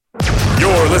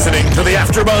listening to the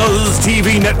AfterBuzz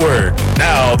TV Network.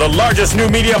 Now, the largest new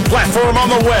media platform on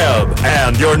the web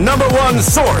and your number one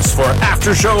source for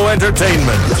after-show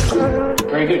entertainment.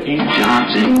 Very good, Keith.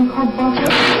 Johnson.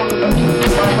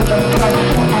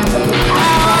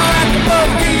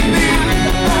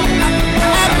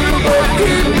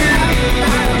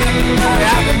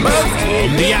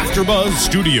 From the AfterBuzz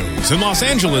Studios in Los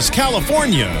Angeles,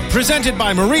 California, presented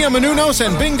by Maria Menounos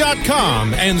and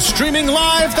Bing.com, and streaming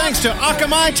live thanks to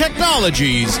Akamai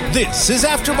Technologies, this is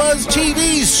AfterBuzz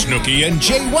TV's Snooki and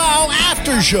JWoww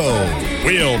After Show.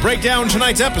 We'll break down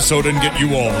tonight's episode and get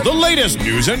you all the latest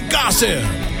news and gossip.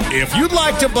 If you'd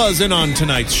like to buzz in on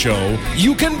tonight's show,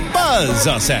 you can buzz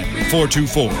us at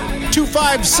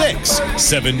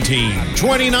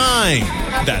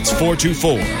 424-256-1729. That's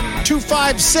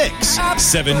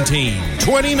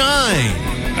 424-256-1729.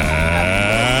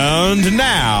 And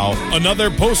now, another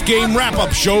post-game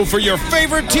wrap-up show for your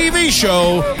favorite TV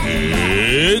show.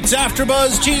 It's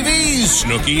AfterBuzz TV's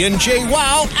Snooki and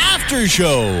JWoww After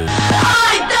Show.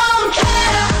 I don't care.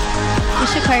 We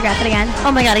should choreograph it again.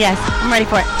 Oh my god, yes. I'm ready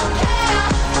for it.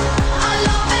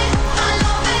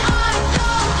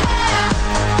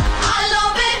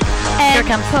 And Here it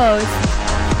comes. pose.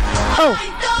 Oh.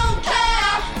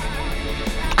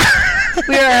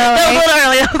 We were early. A little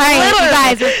early. All right, you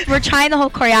guys, we're trying the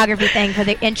whole choreography thing for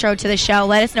the intro to the show.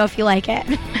 Let us know if you like it.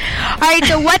 All right,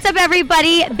 so what's up,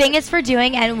 everybody? Bing is for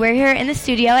doing, and we're here in the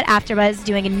studio at AfterBuzz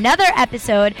doing another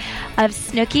episode of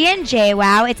Snooki and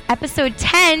JWoww. It's episode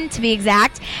 10, to be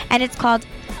exact, and it's called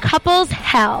Couples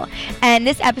Hell. And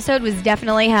this episode was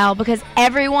definitely hell because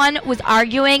everyone was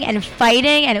arguing and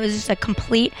fighting, and it was just a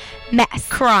complete mess.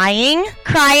 Crying.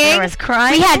 There was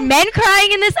crying. We had men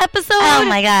crying in this episode. Oh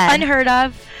my god. Unheard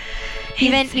of.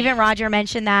 Even Roger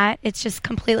mentioned that. It's just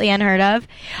completely unheard of.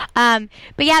 But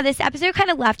yeah, this episode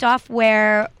kind of left off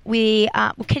where we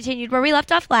continued where we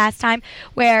left off last time,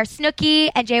 where Snooki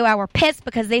and JWoww were pissed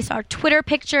because they saw Twitter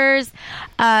pictures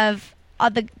of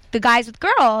the guys with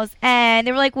girls, and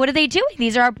they were like, what are they doing?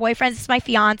 These are our boyfriends. This is my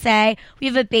fiance. We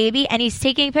have a baby, and he's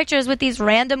taking pictures with these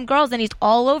random girls, and he's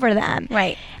all over them.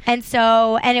 Right. And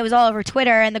it was all over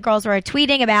Twitter, and the girls were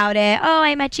tweeting about it. Oh,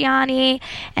 I met Gianni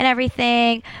and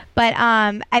everything. But,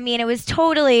 I mean, it was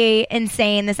totally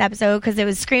insane, this episode, because it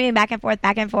was screaming back and forth.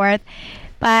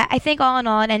 But I think all in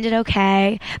all, it ended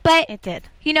okay. But it did.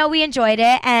 You know, we enjoyed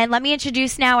it. And let me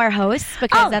introduce now our hosts,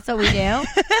 because that's what we do.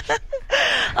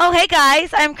 Oh, hey guys.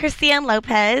 I'm Christiane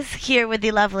Lopez, here with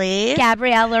the lovely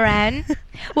Gabrielle Loren.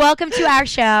 Welcome to our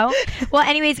show. Well,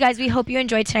 anyways, guys, we hope you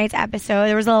enjoyed tonight's episode.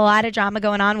 There was a lot of drama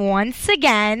going on once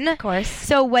again. Of course.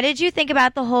 So what did you think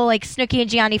about the whole, Snooki and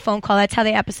Gianni phone call? That's how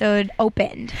the episode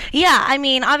opened. Yeah, I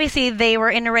mean, obviously they were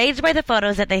enraged by the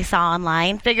photos that they saw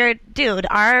online. Figured, dude,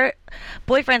 our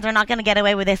boyfriends are not going to get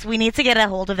away with this. We need to get a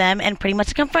hold of them and pretty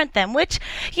much confront them, which,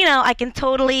 I can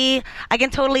totally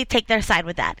take their side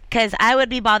with that, because I would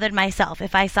be bothered myself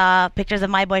if I saw pictures of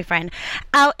my boyfriend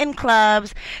out in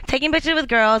clubs, taking pictures with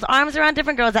girls, arms around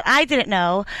different girls that I didn't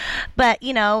know. But,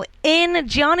 in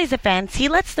Gianni's defense, he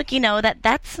lets Snooki know that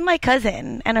that's my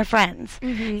cousin and her friends.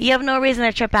 Mm-hmm. You have no reason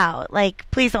to trip out.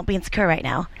 Please don't be insecure right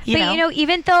now. You know?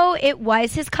 Even though it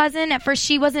was his cousin, at first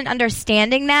she wasn't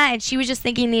understanding that, and she was just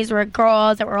thinking these were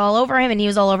girls that were all over him and he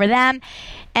was all over them,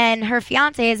 and her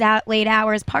fiance is out late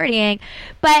hours partying.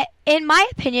 But in my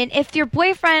opinion, if your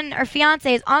boyfriend or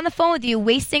fiance is on the phone with you,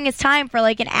 wasting his time for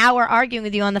an hour arguing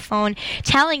with you on the phone,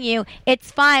 telling you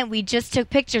it's fine, we just took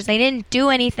pictures, they didn't do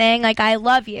anything, I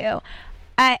love you.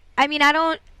 I mean, I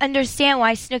don't understand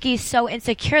why Snooki is so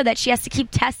insecure that she has to keep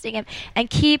testing him and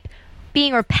keep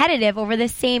being repetitive over the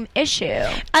same issue.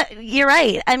 You're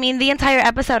right. I mean, the entire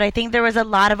episode, I think there was a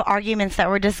lot of arguments that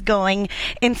were just going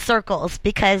in circles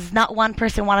because not one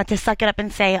person wanted to suck it up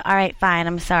and say, all right, fine,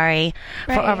 I'm sorry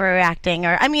for overreacting.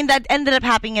 Or, I mean, that ended up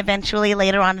happening eventually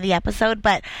later on in the episode.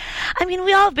 But, I mean,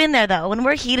 we all have been there, though. When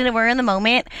we're heated and we're in the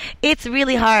moment, it's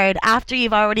really hard after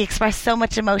you've already expressed so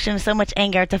much emotion, so much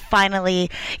anger to finally,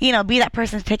 be that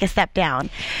person to take a step down.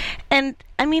 And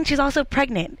I mean, she's also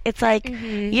pregnant. It's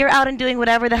you're out and doing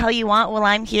whatever the hell you want while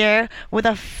I'm here with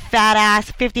a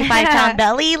fat-ass 55-pound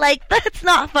belly. That's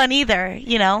not fun either,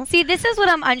 See, this is what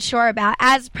I'm unsure about.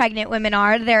 As pregnant women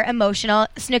are, they're emotional.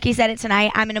 Snooki said it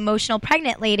tonight. I'm an emotional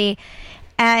pregnant lady.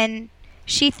 And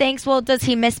she thinks, well, does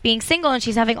he miss being single? And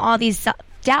she's having all these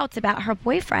doubts about her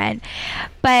boyfriend,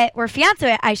 or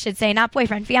fiance, I should say, not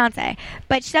boyfriend, fiance.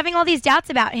 But she's having all these doubts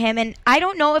about him, and I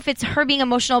don't know if it's her being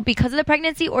emotional because of the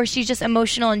pregnancy or she's just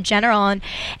emotional in general. And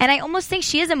I almost think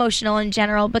she is emotional in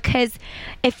general because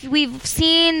if we've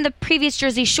seen the previous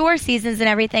Jersey Shore seasons and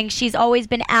everything, she's always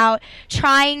been out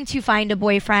trying to find a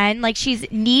boyfriend. Like, she's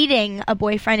needing a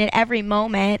boyfriend at every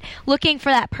moment, looking for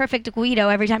that perfect Guido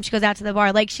every time she goes out to the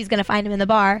bar, like she's going to find him in the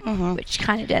bar, which she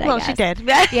kind of did, I guess. She did.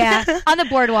 Yeah, on the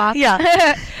boardwalk. Yeah.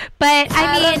 But,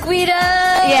 I mean... Guido!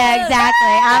 Yeah, exactly.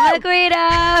 I'm a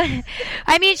Guido.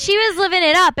 I mean, she was living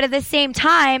it up, but at the same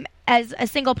time, as a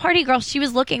single party girl, she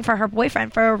was looking for her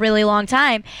boyfriend for a really long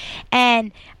time.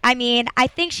 And, I mean, I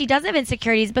think she does have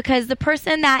insecurities because the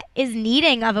person that is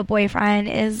needing of a boyfriend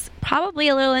is probably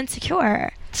a little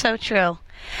insecure. So true.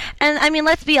 And I mean,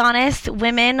 let's be honest,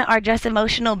 women are just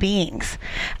emotional beings.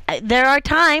 There are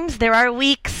times, there are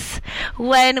weeks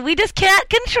when we just can't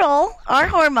control our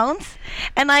hormones.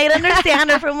 And I understand,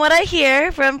 or from what I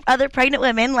hear from other pregnant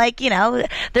women, like, you know,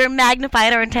 they're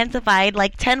magnified or intensified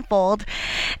like tenfold.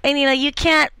 And, you know, you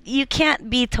can't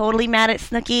be totally mad at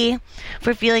Snooki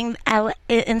for feeling how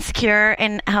insecure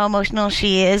and how emotional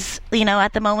she is, you know,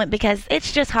 at the moment, because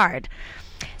it's just hard.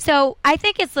 So I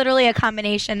think it's literally a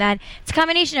combination then. It's a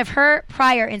combination of her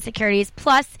prior insecurities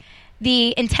plus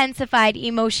the intensified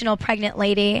emotional pregnant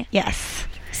lady. Yes.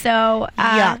 So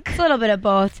Yuck. It's a little bit of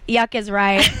both. Yuck is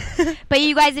right. But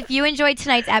you guys, if you enjoyed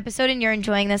tonight's episode and you're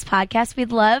enjoying this podcast,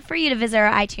 we'd love for you to visit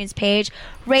our iTunes page,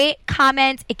 rate,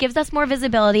 comment. It gives us more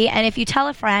visibility. And if you tell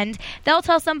a friend, they'll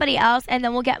tell somebody else, and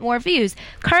then we'll get more views.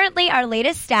 Currently, our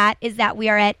latest stat is that we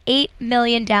are at 8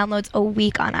 million downloads a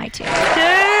week on iTunes.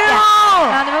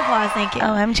 Round of applause, thank you.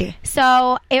 OMG.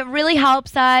 So it really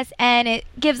helps us, and it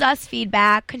gives us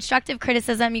feedback, constructive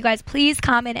criticism. You guys, please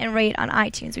comment and rate on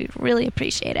iTunes. We'd really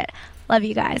appreciate it. Love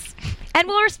you guys. And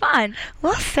we'll respond.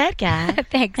 Well said, guys.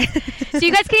 Thanks. So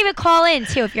you guys can even call in,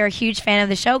 too. If you're a huge fan of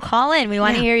the show, call in. We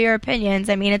want to hear your opinions.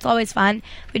 I mean, it's always fun.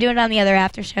 We do it on the other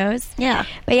after shows. Yeah.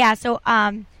 But yeah, so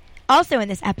also in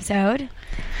this episode,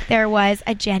 there was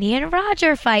a Jenny and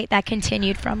Roger fight that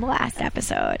continued from last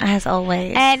episode. As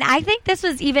always. And I think this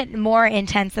was even more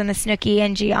intense than the Snooki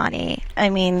and Gianni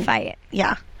fight.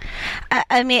 Yeah.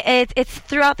 I mean, it's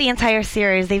throughout the entire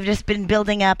series. They've just been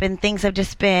building up, and things have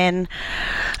just been,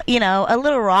 you know, a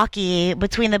little rocky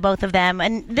between the both of them.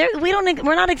 And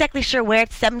we're not exactly sure where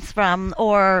it stems from,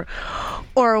 or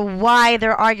why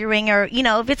they're arguing, or, you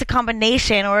know, if it's a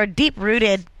combination or a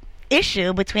deep-rooted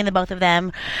issue between the both of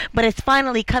them. But it's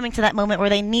finally coming to that moment where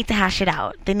they need to hash it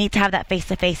out. They need to have that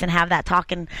face-to-face and have that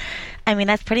talk. And I mean,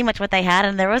 that's pretty much what they had,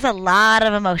 and there was a lot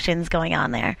of emotions going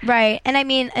on there. Right. And I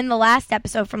mean, in the last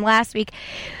episode from last week,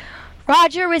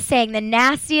 Roger was saying the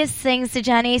nastiest things to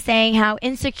Jenny, saying how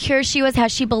insecure she was, how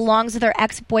she belongs with her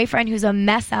ex-boyfriend who's a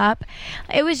mess up.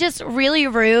 It was just really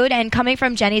rude, and coming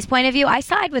from Jenny's point of view, I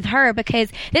side with her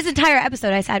because this entire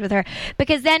episode I side with her.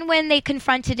 Because then when they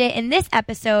confronted it in this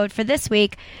episode for this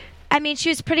week, I mean,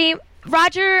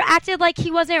 Roger acted like he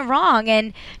wasn't wrong,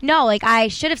 and no, like, I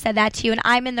should have said that to you, and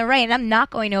I'm in the right, and I'm not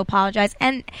going to apologize.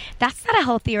 And that's not a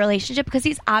healthy relationship because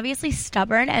he's obviously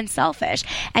stubborn and selfish,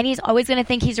 and he's always going to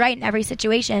think he's right in every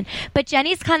situation. But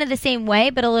Jenny's kind of the same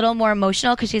way, but a little more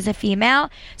emotional because she's a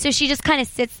female, so she just kind of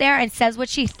sits there and says what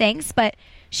she thinks, but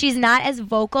she's not as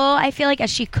vocal, I feel like, as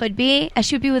she would be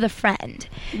with a friend.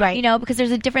 Right. You know, because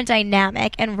there's a different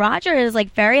dynamic. And Roger is,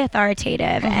 like, very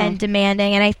authoritative and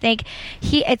demanding. And I think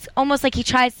it's almost like he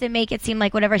tries to make it seem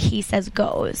like whatever he says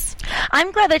goes.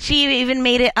 I'm glad that she even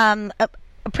made it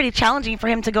pretty challenging for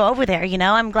him to go over there, you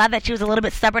know. I'm glad that she was a little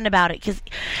bit stubborn about it because,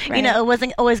 you know, it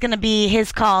wasn't always going to be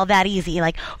his call that easy.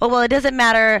 Like, oh, well, it doesn't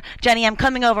matter, Jenny, I'm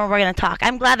coming over and we're going to talk.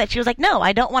 I'm glad that she was like, no,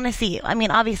 I don't want to see you. I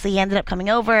mean, obviously he ended up coming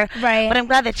over. Right. But I'm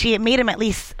glad that she made him at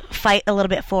least fight a little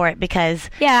bit for it because...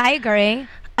 Yeah, I agree.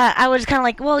 I was kind of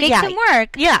like, well, Makes him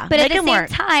work. Yeah, but at the same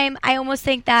time, I almost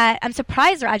think that I'm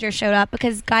surprised Roger showed up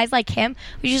because guys like him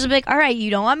would usually be like, all right, you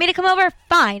don't want me to come over?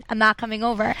 Fine, I'm not coming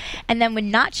over. And then would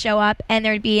not show up, and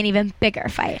there'd be an even bigger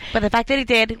fight. But the fact that he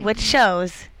did, which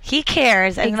shows he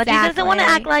cares, and he doesn't want to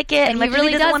act like it. And he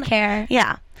really does care.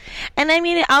 Yeah. And I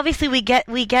mean, obviously we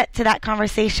get to that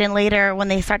conversation later when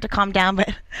they start to calm down,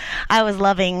 but I was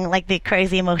loving, like, the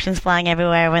crazy emotions flying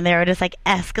everywhere when they were just, like,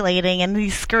 escalating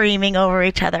and screaming over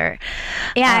each other.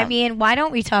 Yeah, I mean, why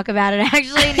don't we talk about it?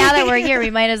 Actually, now that we're here,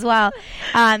 we might as well.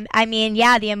 I mean,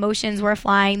 yeah, the emotions were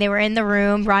flying. They were in the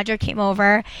room. Roger came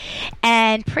over,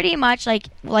 and pretty much, like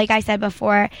I said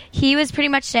before, he was pretty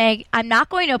much saying, I'm not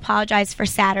going to apologize for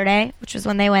Saturday, which was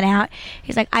when they went out.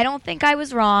 He's like, I don't think I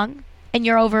was wrong, and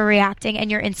you're overreacting,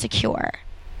 and you're insecure.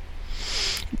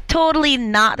 totally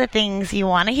not the things you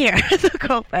want to hear as a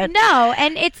girlfriend. No,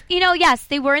 and it's, yes,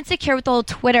 they were insecure with the whole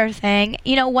Twitter thing.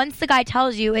 Once the guy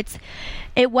tells you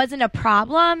it wasn't a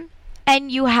problem,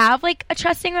 and you have like a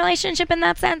trusting relationship in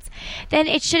that sense, then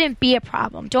it shouldn't be a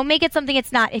problem. Don't make it something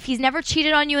it's not. If he's never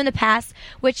cheated on you in the past,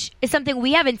 which is something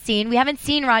we haven't seen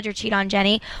Roger cheat on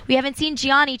Jenny. We haven't seen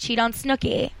Gianni cheat on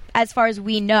Snooki, as far as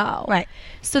we know. Right.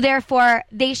 So therefore,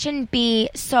 they shouldn't be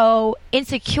so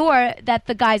insecure that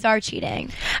the guys are cheating.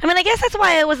 I mean, I guess that's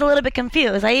why I was a little bit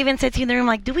confused. I even said to you in the room,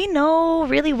 like, do we know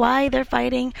really why they're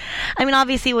fighting? I mean,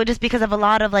 obviously it was just because of a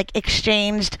lot of like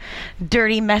exchanged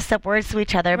dirty, messed up words to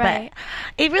each other. Right.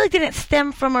 But it really didn't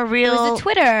stem from a real... It was the whole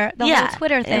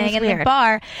Twitter thing in the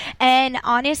bar. And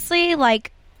honestly,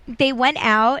 like, they went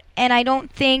out, and I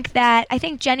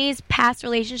think Jenny's past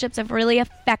relationships have really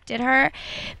affected her.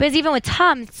 Because even with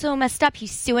Tom, it's so messed up.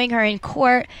 He's suing her in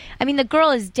court. I mean, the girl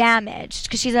is damaged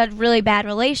because she's had really bad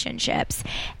relationships.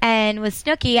 And with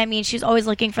Snooki, I mean, she's always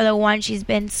looking for the one. She's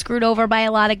been screwed over by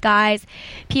a lot of guys.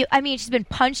 I mean, she's been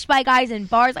punched by guys in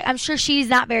bars. Like, I'm sure she's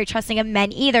not very trusting of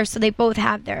men either, so they both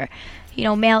have their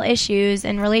male issues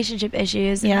and relationship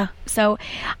issues. Yeah. So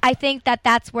I think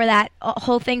that's where that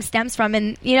whole thing stems from.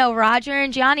 And, Roger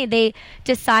and Gianni, they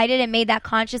decided and made that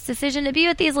conscious decision to be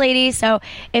with these ladies. So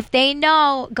if they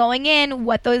know going in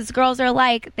what those girls are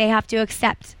like, they have to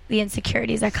accept the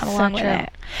insecurities that come along with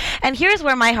it. And here's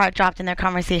where my heart dropped in their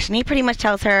conversation. He pretty much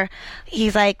tells her,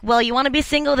 he's like, well, you want to be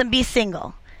single, then be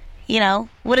single.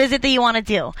 What is it that you want to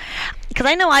do? Because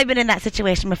I know I've been in that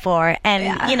situation before.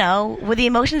 And, with the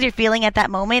emotions you're feeling at that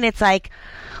moment, it's like,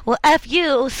 well, F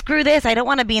you, screw this. I don't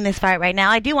want to be in this fight right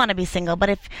now. I do want to be single. But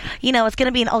if, it's going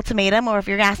to be an ultimatum, or if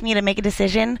you're asking me to make a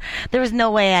decision, there's no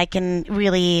way I can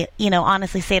really,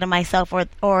 honestly say to myself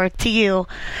or to you,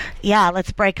 yeah,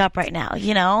 let's break up right now,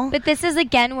 But this is,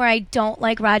 again, where I don't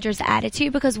like Roger's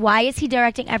attitude, because why is he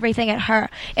directing everything at her?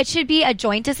 It should be a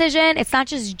joint decision. It's not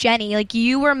just Jenny. Like,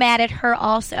 you were mad at her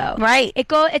also. Right.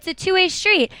 It's a two-way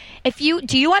street.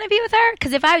 Do you want to be with her?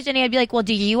 Because if I was Jenny, I'd be like, well,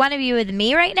 do you want to be with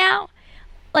me right now?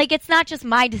 Like, it's not just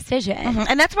my decision. Mm-hmm.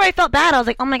 And that's where I felt bad. I was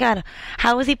like, oh my God,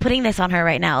 how is he putting this on her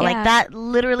right now? Yeah. Like, that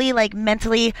literally, like,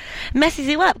 mentally messes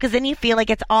you up, because then you feel like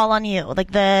it's all on you.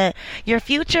 Like, your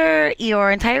future,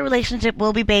 your entire relationship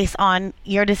will be based on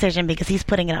your decision because he's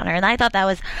putting it on her. And I thought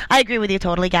I agree with you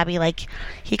totally, Gabby. Like,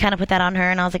 he kind of put that on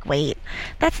her, and I was like, wait,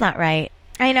 that's not right.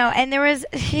 I know. And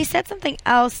he said something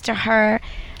else to her.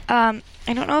 I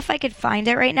don't know if I could find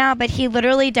it right now, but he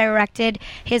literally directed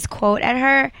his quote at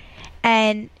her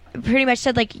and pretty much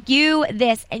said, like, you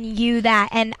this and you that.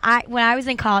 And when I was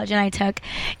in college and I took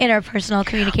interpersonal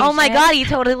communication. Oh my God, you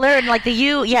totally learned, like, the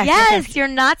you. Yes. You're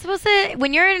not supposed to,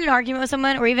 when you're in an argument with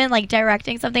someone or even like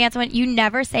directing something at someone, you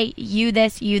never say you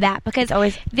this, you that, because it's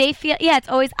always, they feel, it's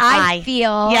always I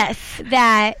feel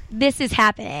that this is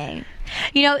happening.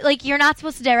 Like, you're not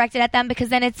supposed to direct it at them, because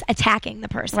then it's attacking the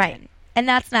person. Right. And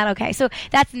that's not okay. So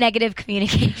that's negative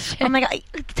communication. Oh my God,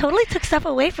 it totally took stuff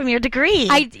away from your degree.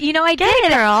 I did. It,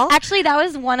 girl. Actually, that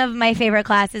was one of my favorite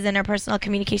classes, interpersonal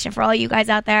communication. For all you guys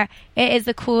out there, it is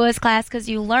the coolest class, because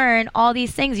you learn all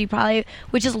these things you probably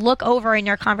would just look over in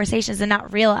your conversations and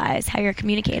not realize how you're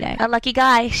communicating. A lucky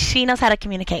guy, she knows how to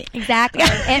communicate. Exactly.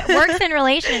 It works in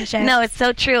relationships. No, it's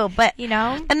so true. But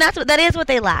and that is what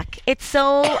they lack. It's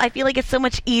so, I feel like it's so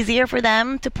much easier for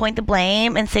them to point the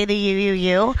blame and say the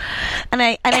you. And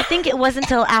I think it wasn't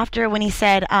until after when he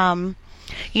said, do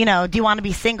you want to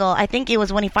be single? I think it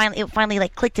was when it finally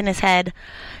like clicked in his head,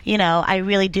 I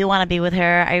really do want to be with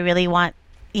her. I really want,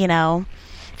 for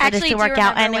this to work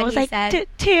out. And it was like,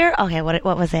 tear. Okay, what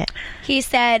was it? He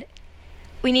said,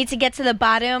 we need to get to the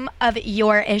bottom of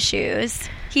your issues.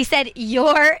 He said,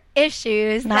 your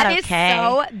issues. Not that okay. Is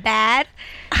so bad.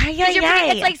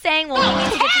 It's like saying, well, you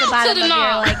need to get to the bottom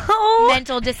of your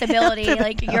mental disability,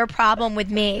 like your problem with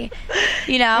me.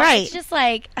 Right. It's just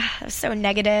like so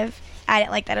negative. I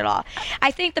didn't like that at all.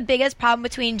 I think the biggest problem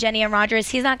between Jenny and Roger is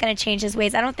he's not going to change his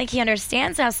ways. I don't think he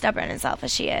understands how stubborn and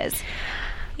selfish she is.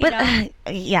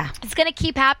 It's going to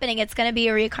keep happening. It's going to be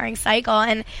a recurring cycle.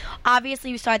 And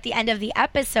obviously, we saw at the end of the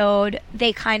episode,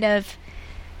 they kind of,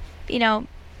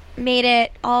 made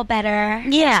it all better.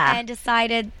 Yeah. And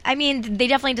decided, they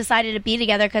definitely decided to be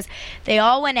together, because they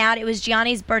all went out. It was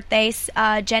Gianni's birthday.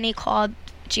 Jenny called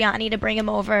Gianni to bring him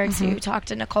over to talk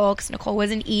to Nicole, because Nicole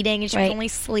wasn't eating and she was only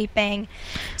sleeping.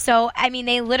 So,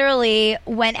 they literally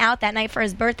went out that night for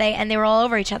his birthday, and they were all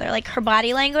over each other. Like, her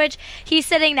body language, he's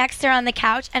sitting next to her on the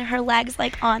couch and her legs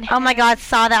like on him. Oh my God,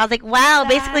 saw that. I was like, wow,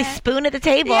 basically spoon at the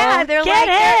table. Yeah, they're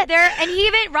Get like,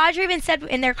 it. and Roger even said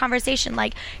in their conversation,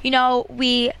 like,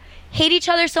 hate each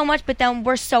other so much, but then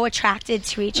we're so attracted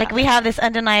to each other. Like, we have this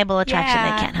undeniable attraction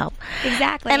that can't help.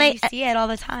 Exactly. And you see it all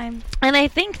the time. And I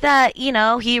think that,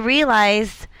 he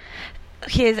realized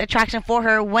his attraction for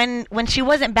her when she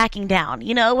wasn't backing down.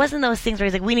 It wasn't those things where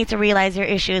he's like, we need to realize your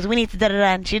issues. We need to da-da-da.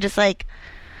 And she just like,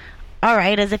 all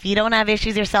right, as if you don't have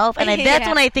issues yourself. And that's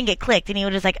when I think it clicked. And he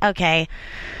was just like, okay,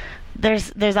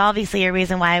 there's obviously a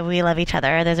reason why we love each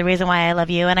other. There's a reason why I love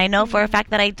you. And I know for a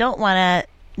fact that I don't want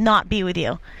to not be with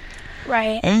you.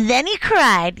 Right. And then he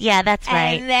cried. Yeah, that's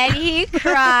right. And then he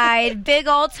cried. Big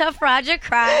old tough Roger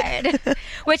cried.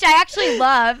 Which I actually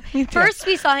love. First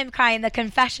we saw him cry in the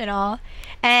confessional.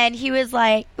 And he was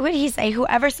like, what did he say?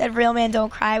 Whoever said real man don't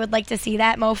cry would like to see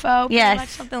that mofo. Yes. Much,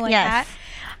 something like that.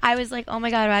 I was like, oh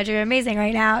my God, Roger, you're amazing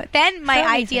right now. Then my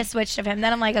idea switched of him.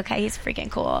 Then I'm like, okay, he's freaking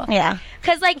cool. Yeah.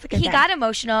 Because he got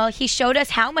emotional. He showed us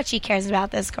how much he cares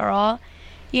about this girl,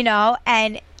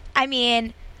 and I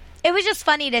mean, it was just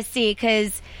funny to see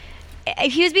because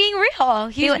he was being real.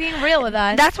 He was being real with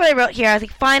us. That's what I wrote here. I was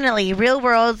like, finally, real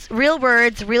words,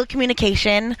 real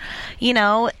communication.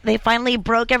 They finally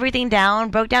broke everything down,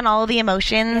 broke down all of the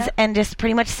emotions, and just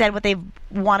pretty much said what they've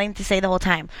wanting to say the whole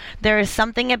time. There is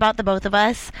something about the both of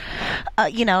us,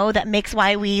 that makes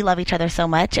why we love each other so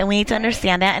much, and we need to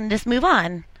understand that and just move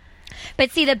on.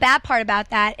 But see, the bad part about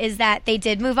that is that they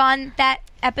did move on that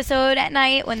episode at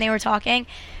night when they were talking,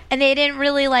 and they didn't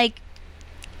really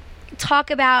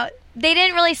they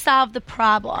didn't really solve the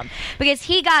problem because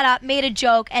he got up, made a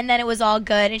joke, and then it was all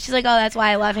good. And she's like, oh, that's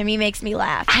why I love him. He makes me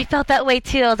laugh. I felt that way,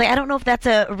 too. I was like, I don't know if that's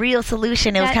a real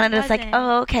solution. It was kind of just like,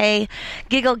 oh, okay,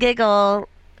 giggle, giggle.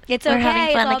 It's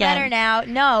okay. It's all better now.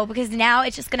 No, because now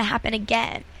it's just going to happen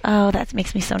again. Oh, that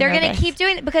makes me so nervous. They're going to keep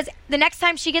doing it because the next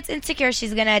time she gets insecure,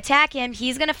 she's going to attack him.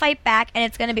 He's going to fight back, and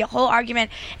it's going to be a whole argument.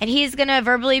 And he's going to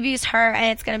verbally abuse her, and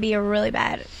it's going to be a really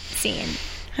bad scene.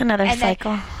 Another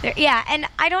cycle. And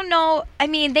I don't know. I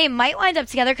mean, they might wind up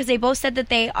together because they both said that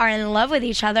they are in love with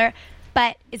each other.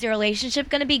 But is their relationship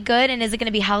going to be good and is it going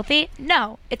to be healthy?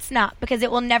 No, it's not, because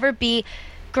it will never be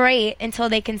great until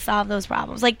they can solve those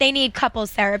problems. Like, they need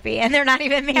couples therapy, and they're not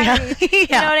even married. Yeah. You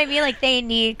know what I mean? Like, they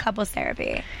need couples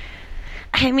therapy.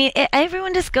 I mean,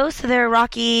 everyone just goes to their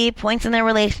rocky points in their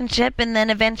relationship, and then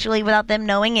eventually, without them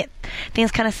knowing it,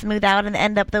 things kind of smooth out and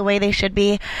end up the way they should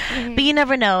be. Mm-hmm. But you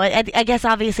never know. I guess,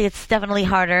 obviously, it's definitely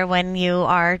harder when you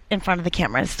are in front of the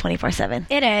cameras 24/7.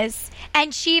 It is.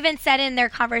 And she even said in their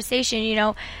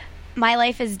conversation, my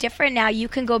life is different now. You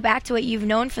can go back to what you've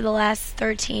known for the last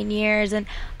 13 years, and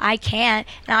I can't.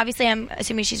 And obviously, I'm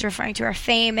assuming she's referring to her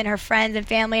fame and her friends and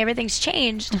family. Everything's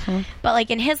changed. Mm-hmm.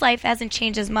 But, in his life, it hasn't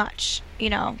changed as much,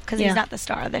 because he's not the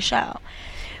star of the show.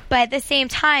 But at the same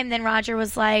time, then Roger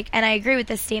was like, and I agree with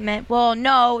this statement, well,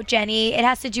 no, Jenny, it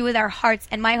has to do with our hearts,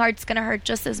 and my heart's going to hurt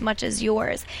just as much as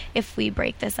yours if we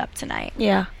break this up tonight.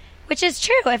 Yeah. Which is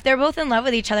true. If they're both in love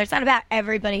with each other, it's not about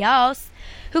everybody else.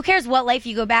 Who cares what life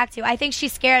you go back to? I think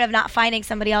she's scared of not finding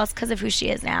somebody else because of who she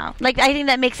is now. I think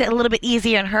that makes it a little bit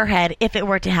easier in her head if it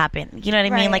were to happen. You know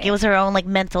what I mean? It was her own,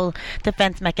 mental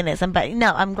defense mechanism. But,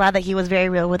 no, I'm glad that he was very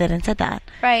real with it and said that.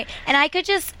 Right. And I could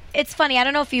just... It's funny. I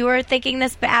don't know if you were thinking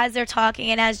this, but as they're talking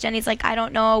and as Jenny's like, I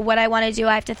don't know what I want to do.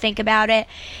 I have to think about it.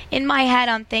 In my head,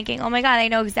 I'm thinking, oh, my God, I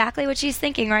know exactly what she's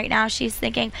thinking right now. She's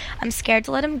thinking, I'm scared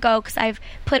to let him go because I've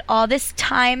put all this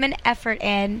time and effort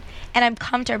in, and I'm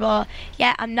comfortable.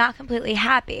 Yet I'm not completely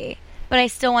happy, but I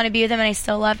still want to be with him and I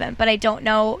still love him, but I don't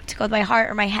know to go with my heart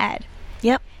or my head.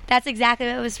 Yep. That's exactly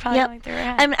what was probably going through her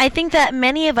head. I think that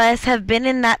many of us have been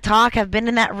in that talk, have been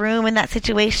in that room, in that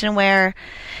situation where,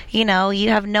 you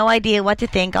have no idea what to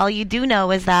think. All you do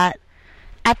know is that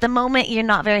at the moment you're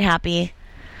not very happy,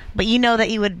 but you know that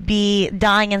you would be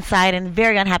dying inside and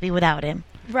very unhappy without him.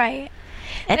 Right.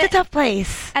 It's a tough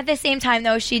place. At the same time,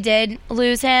 though, she did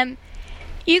lose him.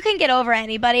 You can get over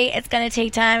anybody. It's going to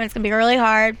take time. It's going to be really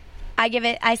hard.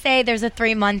 I say there's a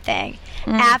 3-month thing.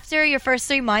 Mm. After your first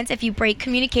 3 months, if you break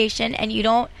communication and you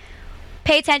don't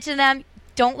pay attention to them,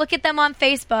 don't look at them on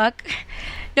Facebook,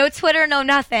 no Twitter, no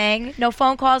nothing, no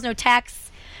phone calls, no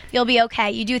texts, you'll be okay.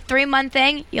 You do 3-month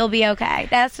thing, you'll be okay.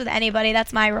 That's with anybody.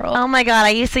 That's my rule. Oh, my God. I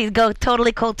used to go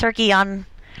totally cold turkey on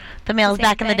the males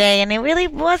back in the day, and it really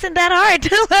wasn't that hard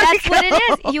to That's what it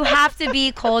is. You have to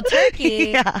be cold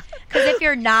turkey. Yeah. Because if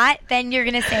you're not, then you're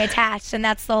going to stay attached, and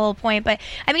that's the whole point. But,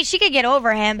 I mean, she could get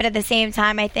over him, but at the same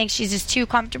time, I think she's just too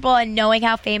comfortable in knowing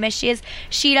how famous she is.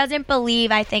 She doesn't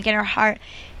believe, I think, in her heart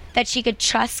that she could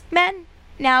trust men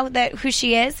now that who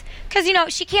she is. Because,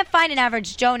 she can't find an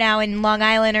average Joe now in Long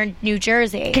Island or New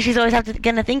Jersey. Because she's always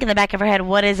going to think in the back of her head,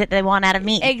 what is it they want out of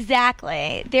me?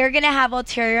 Exactly. They're going to have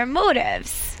ulterior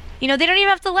motives. they don't even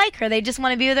have to like her. They just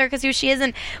want to be with her because who she is,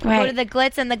 and go to the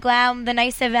glitz and the glam, the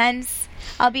nice events.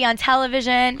 I'll be on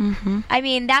television. Mm-hmm. I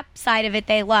mean, that side of it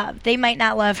they love. They might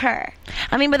not love her.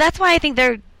 I mean, but that's why I think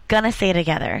they're gonna stay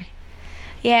together.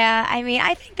 Yeah, I mean,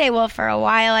 I think they will for a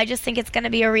while. I just think it's going to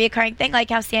be a reoccurring thing,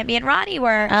 like how Sammy and Ronnie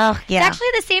were. Oh, yeah. It's actually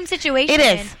the same situation.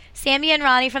 It is. Sammy and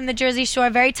Ronnie from the Jersey Shore,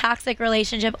 very toxic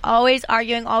relationship, always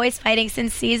arguing, always fighting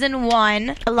since season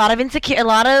 1. A lot of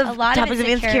topics of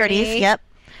insecurities. Yep.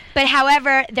 But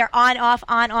however, they're on, off,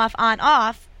 on, off, on,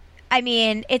 off. I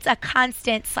mean, it's a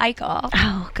constant cycle.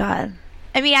 Oh, God.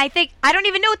 I mean, I don't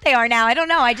even know what they are now. I don't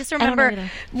know. I just remember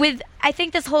I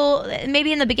think this whole,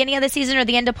 maybe in the beginning of the season or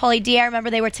the end of Pauly D, I remember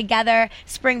they were together.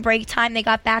 Spring break time, they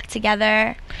got back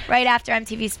together right after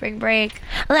MTV Spring Break.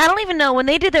 Well, I don't even know when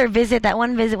they did their visit. That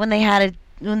one visit when they had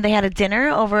a dinner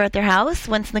over at their house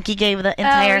when Snooki gave the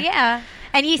entire. Oh yeah.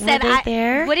 And he said,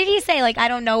 there? What did he say? Like, I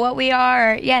don't know what we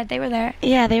are. Or, yeah, they were there.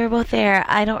 Yeah, they were both there.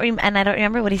 I don't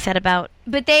remember what he said about.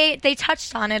 But they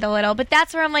touched on it a little. But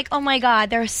that's where I'm like, oh my God,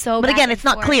 they're so. But again, it's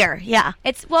not clear. Yeah.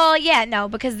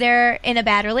 Because they're in a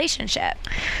bad relationship.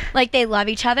 Like, they love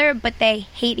each other, but they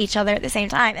hate each other at the same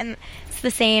time, and it's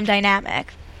the same dynamic.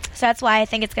 So that's why I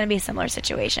think it's going to be a similar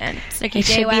situation. Snooki, it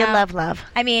should be a love.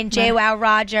 I mean, JWoww,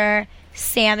 Roger,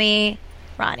 Sammy,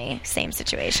 Ronnie, same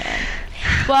situation.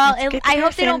 Well, I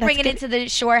hope they don't bring it into the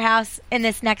Shore house in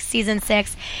this next season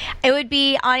 6. It would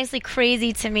be honestly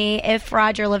crazy to me if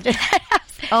Roger lived in that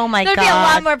house. Oh my God. There'd be a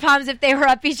lot more problems if they were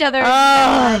up each other's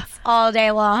butts all day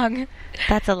long.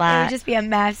 That's a lot. It would just be a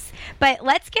mess. But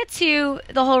let's get to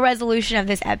the whole resolution of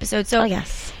this episode. So,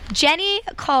 yes. Jenny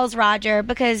calls Roger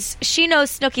because she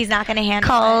knows Snooki's not going to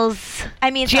handle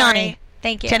Gianni. Sorry.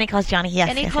 Thank you. Jenny calls Gianni, yes.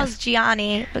 Jenny calls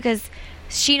Gianni because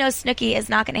she knows Snooki is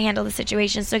not going to handle the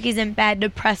situation. Snooki's in bed,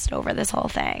 depressed over this whole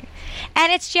thing.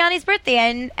 And it's Gianni's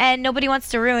birthday, and nobody wants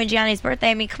to ruin Gianni's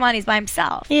birthday. I mean, come on, he's by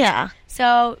himself. Yeah.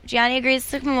 So Gianni agrees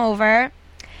to come over,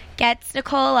 gets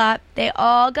Nicole up. They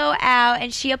all go out,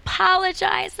 and she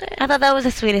apologizes. I thought that was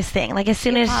the sweetest thing. Like, as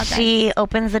soon as she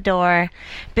opens the door,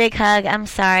 big hug, I'm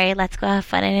sorry, let's go have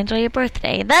fun and enjoy your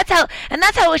birthday. That's how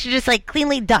it was just, like,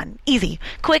 cleanly done. Easy.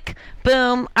 Quick.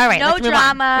 Boom. All right, let's move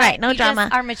on. Right, no drama.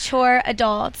 Just are mature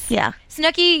adults. Yeah.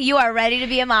 Snooki, you are ready to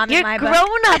be a mom in my book. You're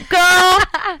grown up,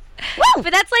 girl. Woo!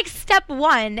 But that's like step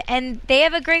 1, and they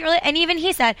have a great relationship. And even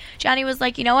he said, Johnny was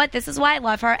like, you know what? This is why I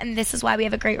love her, and this is why we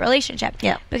have a great relationship.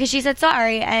 Yeah. Because she said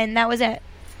sorry, and that was it.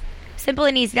 Simple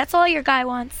and easy. That's all your guy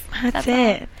wants. That's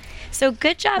it. All. So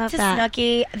good job to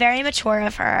Snooki. Very mature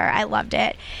of her. I loved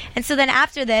it. And so then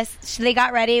after this, they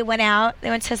got ready, went out. They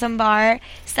went to some bar,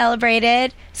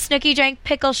 celebrated. Snooki drank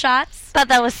pickle shots. Thought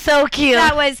that was so cute.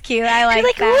 That was cute. I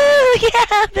like that. Woo,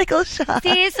 yeah, pickle shots.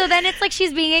 See, so then it's like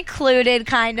she's being included,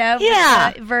 kind of. Yeah.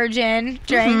 With the virgin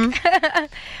drink. Mm-hmm.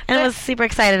 And I was super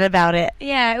excited about it.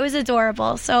 Yeah, it was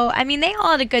adorable. So, I mean, they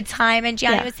all had a good time, and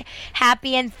Gianni was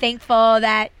happy and thankful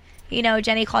that, you know,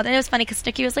 Jenny called. And it was funny because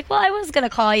Snooki was like, well, I was going to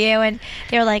call you. And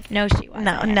they were like, no, she wasn't.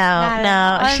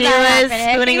 No. She was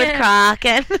spooning with Croc,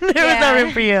 and there was no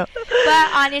room for you.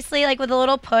 But honestly, like, with a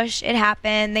little push, it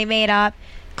happened. They made up.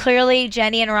 Clearly,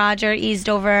 Jenny and Roger eased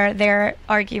over their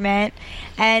argument.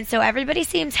 And so everybody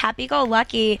seems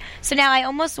happy-go-lucky. So now I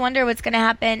almost wonder what's going to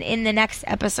happen in the next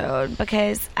episode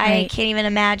because I can't even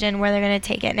imagine where they're going to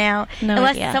take it now.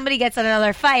 Unless somebody gets in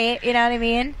another fight, you know what I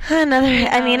mean?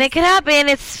 I mean, it could happen.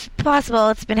 It's possible.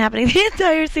 It's been happening the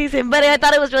entire season. But I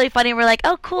thought it was really funny. We're like,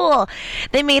 oh, cool.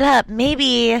 They made up.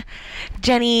 Maybe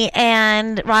Jenny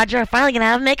and Roger are finally going to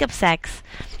have makeup sex.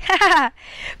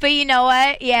 But you know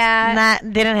what? Yeah.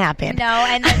 That didn't happen. No,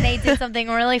 and then they did something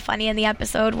really funny in the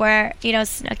episode where, you know,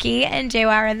 Snooki and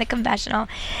JWoww are in the confessional,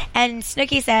 and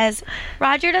Snooki says,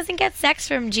 Roger doesn't get sex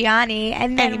from Gianni,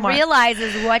 and then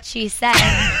realizes what she said.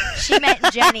 She meant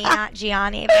Jenny, not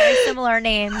Gianni. Very similar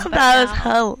names. That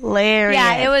was hilarious.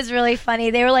 Yeah, it was really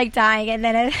funny. They were like dying, and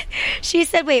then she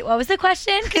said, wait, what was the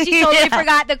question? Because she totally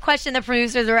forgot the question the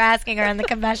producers were asking her in the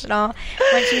confessional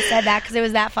when she said that, because it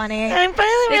was that funny. I'm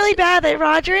feeling really bad that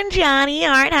Roger and Gianni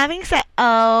aren't having sex.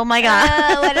 Oh my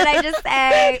God. What did I just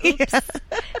say? Oops.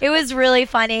 Yeah. It was really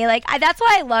funny. Like, that's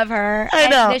why I love her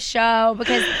and this show,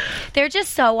 because they're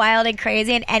just so wild and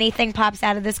crazy, and anything pops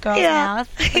out of this girl's mouth.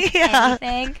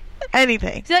 Like,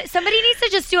 anything. So somebody needs to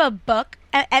just do a book.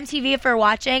 MTV, if we're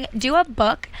watching, do a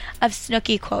book of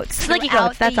Snooki quotes. Snooki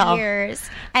quotes, that's all. Years.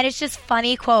 And it's just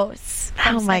funny quotes.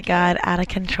 Oh my God, out of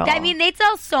control. I mean, they'd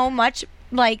sell so much.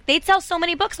 Like, they'd sell so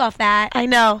many books off that. I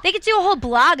know. They could do a whole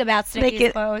blog about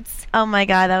Snooki's quotes. Oh my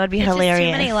God, that would be hilarious. Just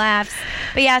too many laughs.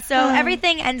 But yeah, so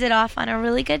everything ended off on a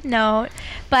really good note.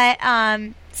 But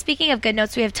speaking of good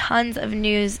notes, we have tons of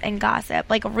news and gossip,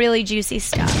 like really juicy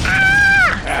stuff.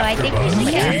 I think we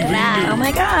should get into that. Oh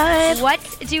my God. What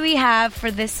do we have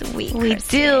for this week? We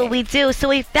Christy? do. So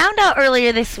we found out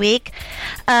earlier this week.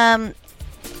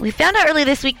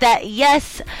 that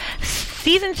yes,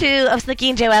 season 2 of Snooki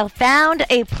and JWoww found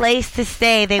a place to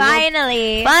stay. They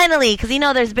Finally, because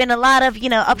there's been a lot of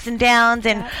ups and downs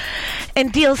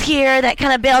and deals here that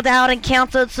kind of bailed out and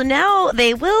canceled. So now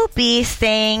they will be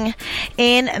staying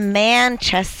in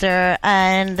Manchester,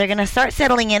 and they're going to start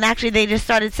settling in. Actually, they just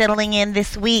started settling in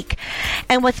this week.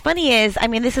 And what's funny is,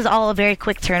 this is all a very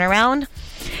quick turnaround.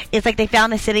 It's like they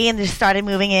found the city and just started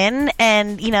moving in,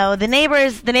 and the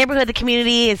neighborhood, the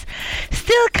community is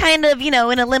still kind of in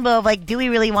a limbo of like, do we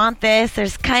really want this?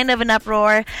 There's kind of an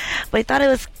uproar, but I thought it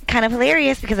was kind of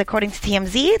hilarious because according to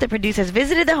TMZ, the producers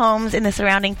visited the homes in the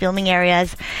surrounding filming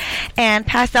areas and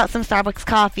passed out some Starbucks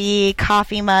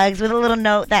coffee mugs with a little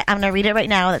note that I'm going to read it right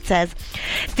now that says,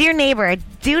 "Dear neighbor,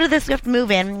 due to the swift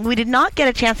move-in, we did not get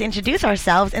a chance to introduce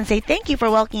ourselves and say thank you for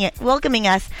welcoming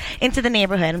us into the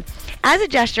neighborhood. As a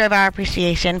gesture of our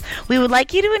appreciation, we would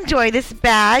like you to enjoy this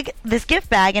gift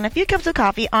bag, and a few cups of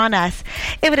coffee on us.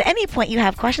 If at any point you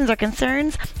have questions or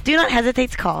concerns, do not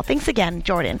hesitate to call. Thanks again,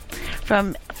 Jordan,"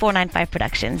 from 495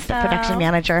 Productions, the production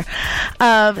manager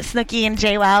of Snooki and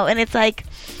JWoww. And it's like,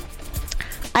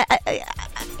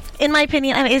 in my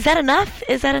opinion, is that enough?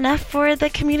 Is that enough for the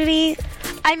community?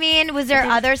 Was there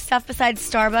other stuff besides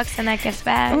Starbucks in that gift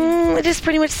bag? It just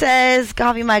pretty much says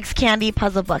coffee mugs, candy,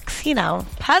 puzzle books,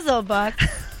 Puzzle books?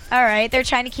 All right. They're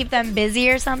trying to keep them busy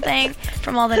or something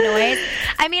from all the noise.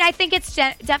 I think it's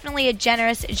definitely a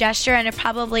generous gesture, and it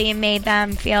probably made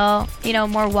them feel,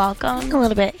 more welcome. A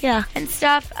little bit, yeah. And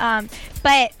stuff.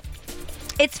 But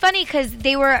it's funny because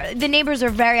the neighbors were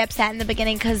very upset in the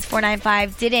beginning because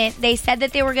 495 didn't. They said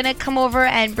that they were going to come over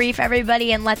and brief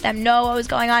everybody and let them know what was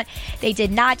going on. They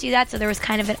did not do that, so there was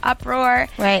kind of an uproar.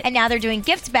 Right. And now they're doing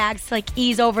gift bags to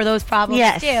ease over those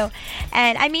problems too.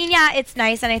 And it's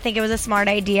nice, and I think it was a smart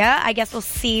idea. I guess we'll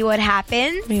see what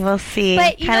happens. We will see.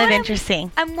 But kind of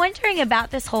interesting. I'm wondering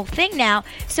about this whole thing now.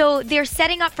 So they're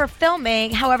setting up for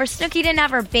filming. However, Snooki didn't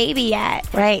have her baby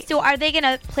yet. Right. So are they going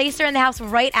to place her in the house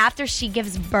right after she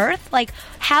gives birth?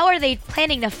 How are they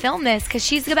planning to film this? Because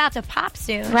she's about to pop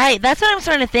soon. Right. That's what I'm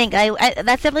starting to think. That's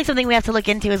definitely something we have to look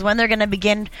into, is when they're going to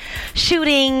begin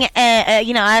shooting,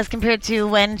 as compared to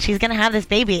when she's going to have this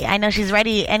baby. I know she's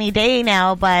ready any day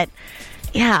now, but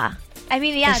yeah.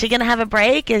 Is she going to have a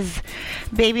break? Is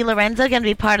baby Lorenzo going to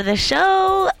be part of the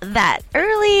show that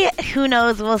early? Who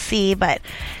knows? We'll see, but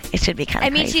it should be kind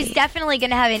of crazy. She's definitely going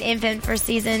to have an infant for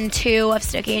season 2 of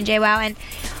Snooki and JWoww, and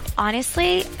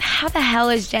honestly, how the hell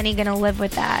is Jenny going to live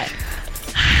with that?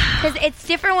 Because it's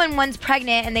different when one's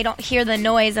pregnant and they don't hear the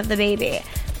noise of the baby.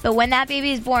 But when that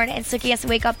baby is born and Snooki has to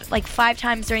wake up 5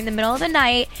 times during the middle of the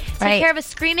night, take care of a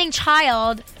screaming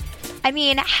child,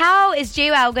 how is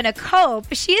JWoww going to cope?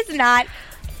 She is not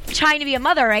trying to be a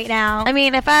mother right now.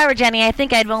 If I were Jenny, I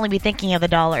think I'd only be thinking of the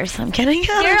dollars. I'm kidding.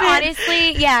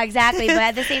 Honestly, yeah, exactly. But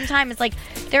at the same time, it's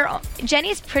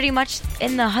Jenny's pretty much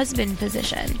in the husband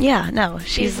position. Yeah, no,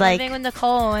 she's living with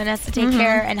Nicole and has to take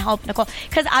care and help Nicole.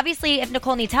 Because obviously, if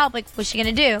Nicole needs help, what's she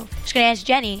gonna do? She's gonna ask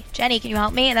Jenny, can you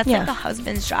help me? And that's the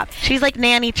husband's job. She's like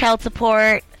nanny, child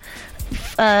support,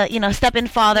 step-in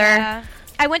father. Yeah.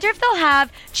 I wonder if they'll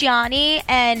have Gianni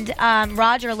and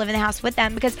Roger live in the house with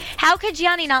them, because how could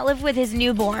Gianni not live with his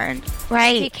newborn?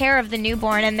 Right. Take care of the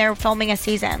newborn, and they're filming a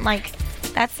season.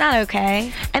 That's not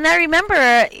okay. And I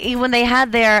remember when they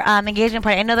had their engagement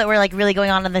party. I know that we're really going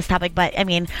on this topic, but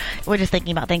we're just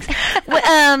thinking about things.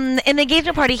 In the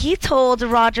engagement party, he told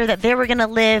Roger that they were going to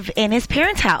live in his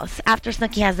parents' house after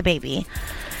Snooki has the baby.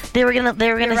 They were gonna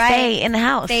stay in the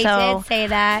house. They did say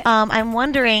that. I'm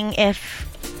wondering if.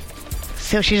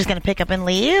 So she's just going to pick up and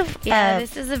leave? Yeah,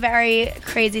 this is a very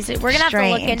crazy... We're going to have to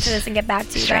look into this and get back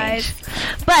to you guys.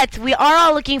 But we are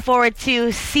all looking forward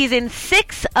to season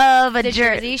 6 of the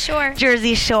Jersey Shore.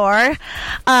 Jersey Shore,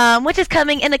 which is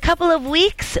coming in a couple of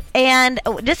weeks. And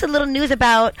just a little news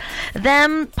about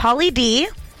them. Pauly D,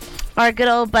 our good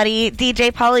old buddy,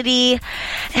 DJ Pauly D,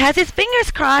 has his fingers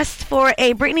crossed for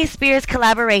a Britney Spears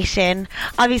collaboration.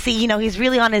 Obviously, he's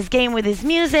really on his game with his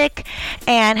music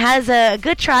and has a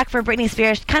good track for Britney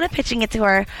Spears, kind of pitching it to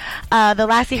her. The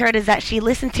last he heard is that she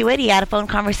listened to it. He had a phone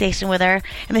conversation with her,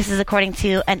 and this is according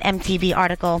to an MTV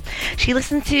article. She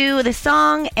listened to the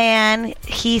song, and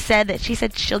she said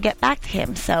she'll get back to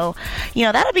him. So,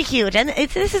 that'll be huge. And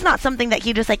this is not something that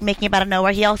he just making up out of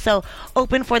nowhere. He also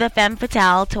opened for the Femme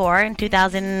Fatale tour in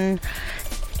 2011.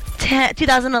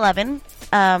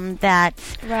 That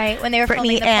right when they were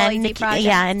Britney filming the Pauly D project.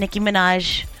 And Nicki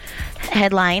Minaj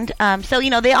headlined. So,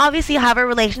 they obviously have a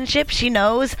relationship. She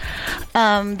knows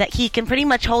that he can pretty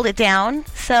much hold it down.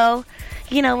 So,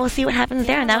 we'll see what happens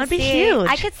there, and that would be huge.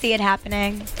 I could see it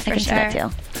happening. I can see that too.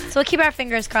 So we'll keep our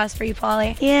fingers crossed for you,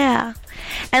 Paulie. Yeah.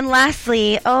 And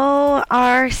lastly,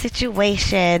 our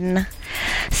situation.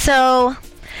 So,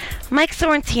 Mike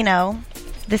Sorrentino,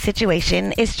 the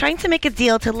situation, is trying to make a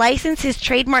deal to license his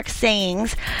trademark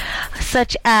sayings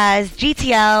such as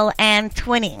GTL and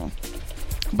twinning.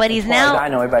 But he's now... I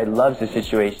know everybody loves the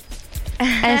situation.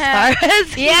 As far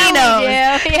as he knows.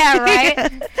 We do. Yeah,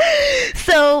 right?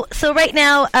 So right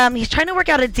now, he's trying to work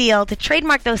out a deal to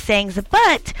trademark those sayings,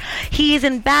 but he's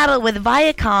in battle with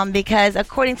Viacom because,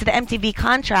 according to the MTV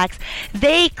contracts,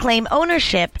 they claim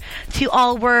ownership to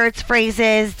all words,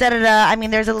 phrases, da-da-da. I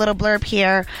mean, there's a little blurb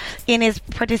here in his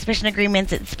participation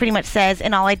agreements. It pretty much says,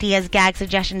 in all ideas, gags,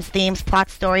 suggestions, themes,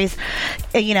 plot stories,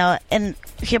 and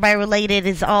hereby related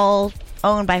is all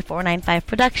owned by 495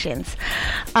 Productions.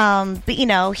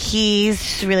 But,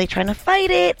 he's really trying to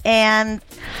fight it. And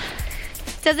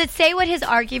does it say what his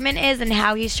argument is and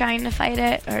how he's trying to fight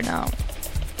it, or no?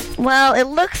 Well, it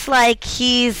looks like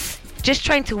he's just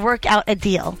trying to work out a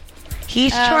deal.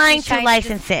 He's trying to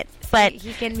license it. But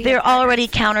they're already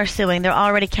countersuing. They're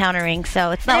already countering.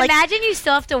 So it's not like... Imagine you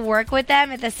still have to work with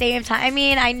them at the same time. I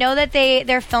mean, I know that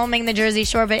they're filming the Jersey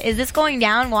Shore, but is this going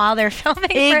down while they're filming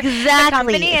for the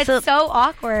company? It's so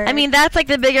awkward. I mean, that's like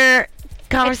the bigger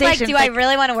conversation. It's like, do I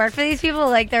really want to work for these people?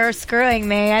 Like, they're screwing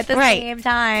me at the same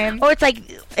time. Or it's like,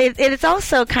 it's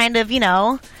also kind of,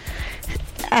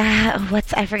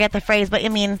 I forget the phrase, but I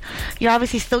mean, you're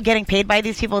obviously still getting paid by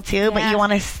these people too, but you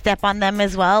want to step on them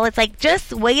as well. It's like,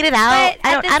 just wait it out.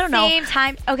 But I don't know. At the same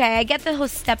time, okay, I get the whole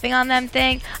stepping on them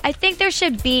thing. I think there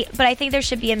should be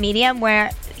a medium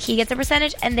where he gets a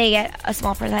percentage and they get a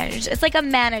small percentage. It's like a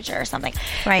manager or something.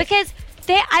 Right. Because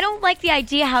I don't like the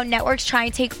idea how networks try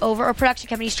and take over, or production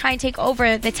companies try and take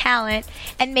over the talent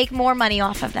and make more money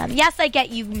off of them. Yes, I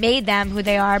get you made them who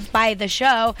they are by the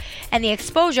show and the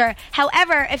exposure.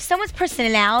 However, if someone's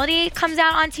personality comes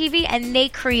out on TV and they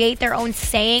create their own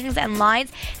sayings and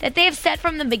lines that they have said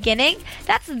from the beginning,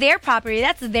 that's their property,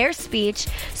 that's their speech.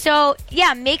 So,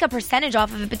 yeah, make a percentage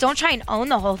off of it, but don't try and own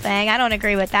the whole thing. I don't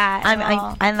agree with that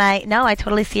I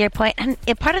totally see your point. And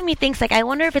part of me thinks, like, I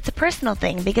wonder if it's a personal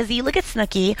thing, because you look at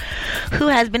Snooki, who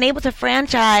has been able to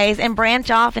franchise and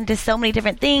branch off into so many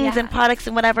different things and products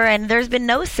and whatever, and there's been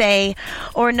no say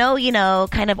or no,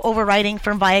 kind of overriding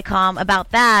from Viacom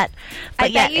about that.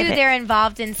 But I bet they're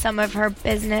involved in some of her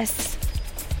businesses.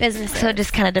 So it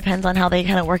just kind of depends on how they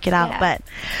kind of work it out. But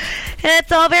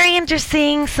it's all very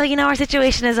interesting. So, our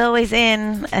situation is always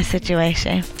in a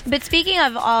situation. But speaking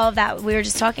of all of that we were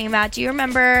just talking about, do you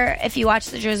remember, if you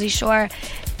watched the Jersey Shore,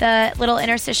 the little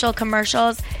interstitial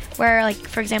commercials where, like,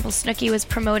 for example, Snooki was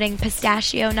promoting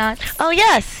pistachio nuts? Oh,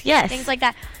 yes. Things like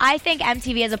that. I think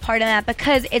MTV is a part of that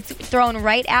because it's thrown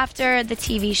right after the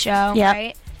TV show,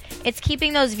 right? It's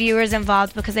keeping those viewers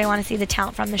involved because they want to see the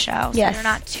talent from the show. So they're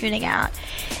not tuning out.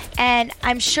 And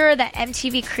I'm sure that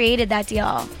MTV created that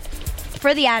deal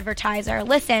for the advertiser.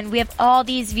 Listen, we have all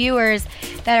these viewers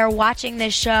that are watching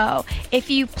this show.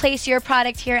 If you place your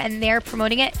product here and they're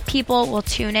promoting it, people will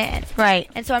tune in. Right.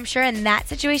 And so I'm sure in that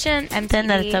situation,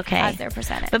 MTV has their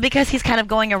percentage. But because he's kind of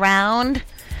going around...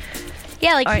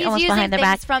 Yeah, like he's using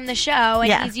things from the show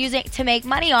and he's using it to make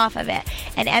money off of it.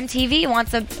 And MTV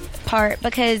wants a part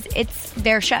because it's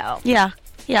their show. Yeah.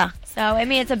 So, I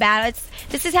mean, it's a battle.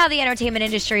 This is how the entertainment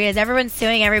industry is. Everyone's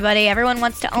suing everybody. Everyone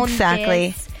wants to own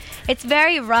this. It's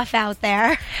very rough out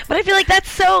there. But I feel like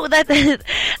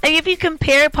if you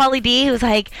compare Pauly D, who's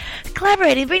like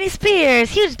collaborating, Britney Spears,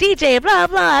 huge DJ, blah,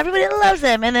 blah, everybody loves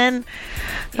him. And then,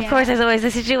 of course, there's always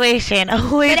a situation,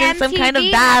 always in some kind of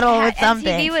battle with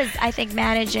something. MTV was, I think,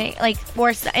 managing,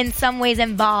 or in some ways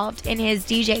involved in his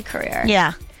DJ career.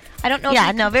 Yeah. I don't know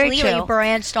if he completely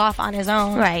branched off on his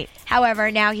own. Right.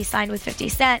 However, now he signed with 50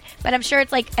 Cent. But I'm sure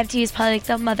it's like MTV's probably like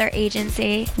the mother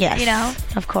agency.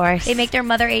 Yes. Of course. They make their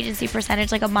mother agency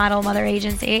percentage like a model mother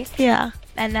agency. Yeah.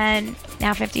 And then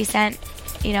now 50 Cent,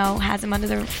 has him under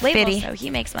the label. So he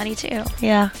makes money too.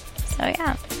 Yeah. So,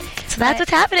 yeah. So that's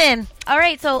what's happening. All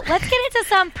right. So let's get into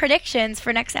some predictions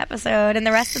for next episode and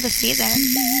the rest of the season.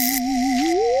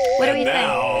 What do we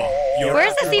think?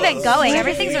 Where's this even going?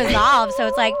 Everything's resolved, so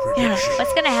it's like,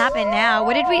 what's going to happen now?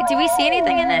 Did we see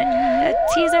anything in the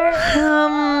teaser?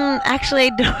 Actually, I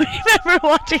don't remember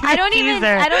watching the teaser.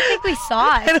 I don't think we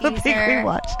saw it. I don't think we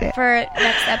watched it for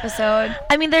next episode.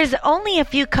 I mean, there's only a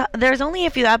few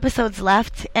episodes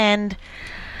left, and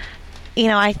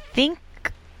I think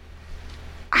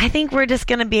I think we're just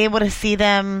going to be able to see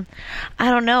them,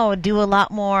 I don't know, do a lot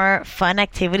more fun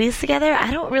activities together. I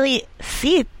don't really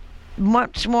see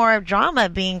much more drama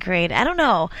being created. I don't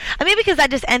know. I mean, because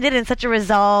that just ended in such a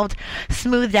resolved,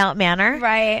 smoothed out manner.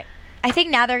 Right. I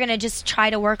think now they're going to just try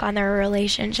to work on their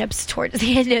relationships towards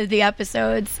the end of the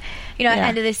episodes.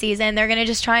 End of the season. They're going to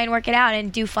just try and work it out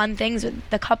and do fun things with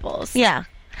the couples. Yeah.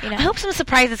 I hope some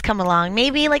surprises come along.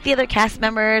 Maybe like the other cast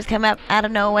members come up out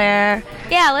of nowhere.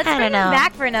 Yeah, let's bring them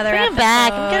back for another episode. Bring them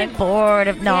back. I'm getting bored.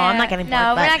 I'm not getting bored.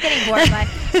 No, we're not getting bored. But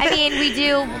I mean, we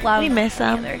do love we miss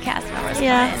them. The other cast members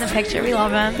in the picture. We love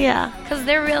them. Yeah. Because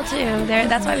they're real too.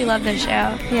 That's why we love this show.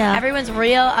 Yeah. Everyone's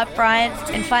real,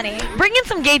 upfront, and funny. Bring in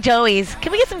some gay Joeys.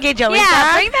 Can we get some gay Joeys?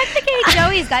 Yeah, bring back the gay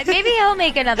Joeys, guys. Maybe he'll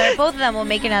make another. Both of them will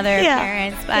make another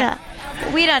appearance. But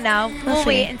we don't know. We'll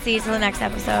wait and see till the next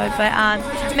episode. But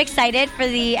I'm excited for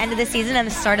the end of the season and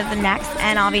the start of the next.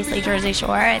 And obviously Jersey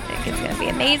Shore. I think it's going to be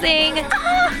amazing.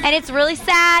 And it's really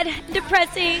sad,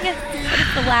 depressing. But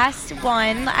it's the last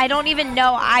one. I don't even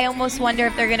know. I almost wonder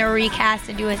if they're going to recast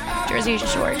and do a Jersey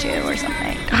Shore 2 or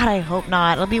something. God, I hope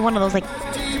not. It'll be one of those I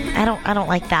don't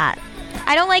like that.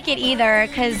 I don't like it either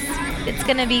because it's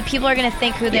going to be, people are going to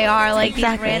think who they are, like these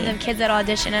random kids that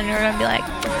audition, and they're going to be like,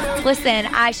 listen,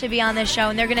 I should be on this show,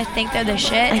 and they're going to think they're the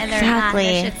shit, and they're not, and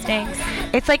the shit stinks.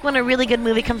 It's like when a really good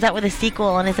movie comes out with a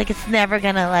sequel, and it's like it's never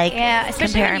going to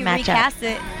especially when you recast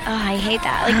it. Oh, I hate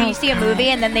that. Like when you see a movie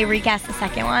and then they recast the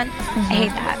second one. I hate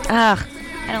that. Ugh.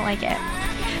 I don't like it.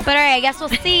 But all right, I guess we'll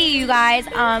see you guys.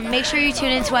 Make sure you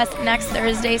tune in to us next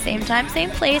Thursday, same time,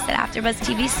 same place at AfterBuzz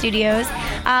TV Studios.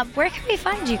 Where can we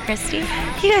find you, Christy?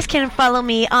 You guys can follow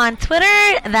me on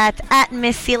Twitter. That's at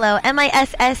Miss CeeLo,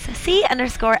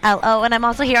 MISSC_LO. And I'm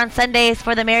also here on Sundays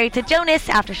for the Married to Jonas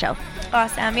after show.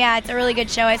 Awesome. Yeah, it's a really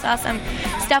good show. I saw some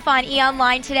stuff on E!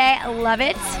 Online today. I love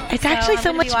it. It's actually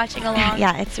so much. Be watching along.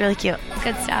 Yeah, it's really cute.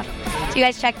 Good stuff. So you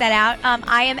guys check that out.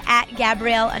 I am at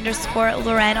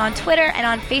Gabrielle_Loren on Twitter and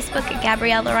on Facebook at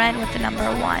Gabrielle Loren with the number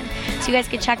 1. So you guys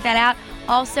can check that out.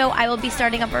 Also, I will be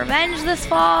starting up Revenge this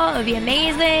fall. It would be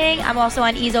amazing. I'm also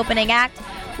on E's Opening Act,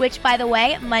 which, by the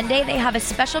way, Monday they have a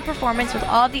special performance with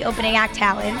all of the Opening Act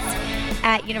talents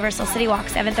at Universal City Walk,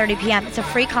 7:30 p.m. It's a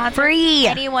free concert. Free.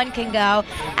 Anyone can go.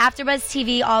 AfterBuzz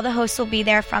TV, all the hosts will be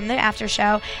there from the after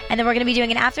show. And then we're going to be doing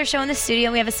an after show in the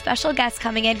studio. We have a special guest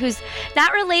coming in who's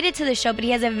not related to the show, but he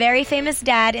has a very famous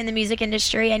dad in the music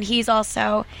industry, and he's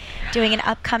also doing an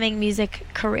upcoming music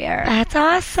career. That's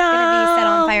awesome. It's going to be set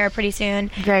on fire pretty soon.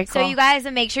 Very cool. So you guys,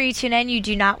 make sure you tune in. You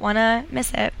do not want to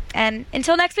miss it. And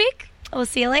until next week, we'll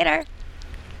see you later.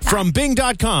 From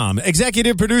Bing.com,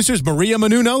 executive producers Maria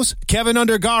Menounos, Kevin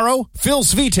Undergaro, Phil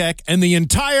Svitek, and the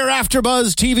entire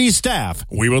AfterBuzz TV staff,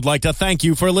 we would like to thank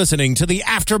you for listening to the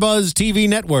AfterBuzz TV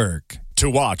network. To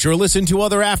watch or listen to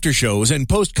other after shows and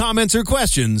post comments or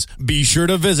questions, be sure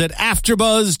to visit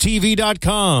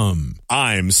AfterBuzzTV.com.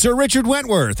 I'm Sir Richard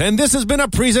Wentworth, and this has been a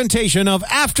presentation of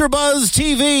AfterBuzz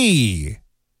TV.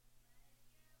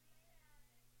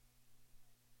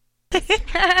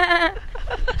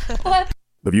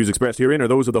 The views expressed herein are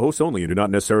those of the hosts only and do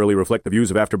not necessarily reflect the views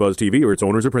of AfterBuzz TV or its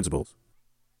owners or principals.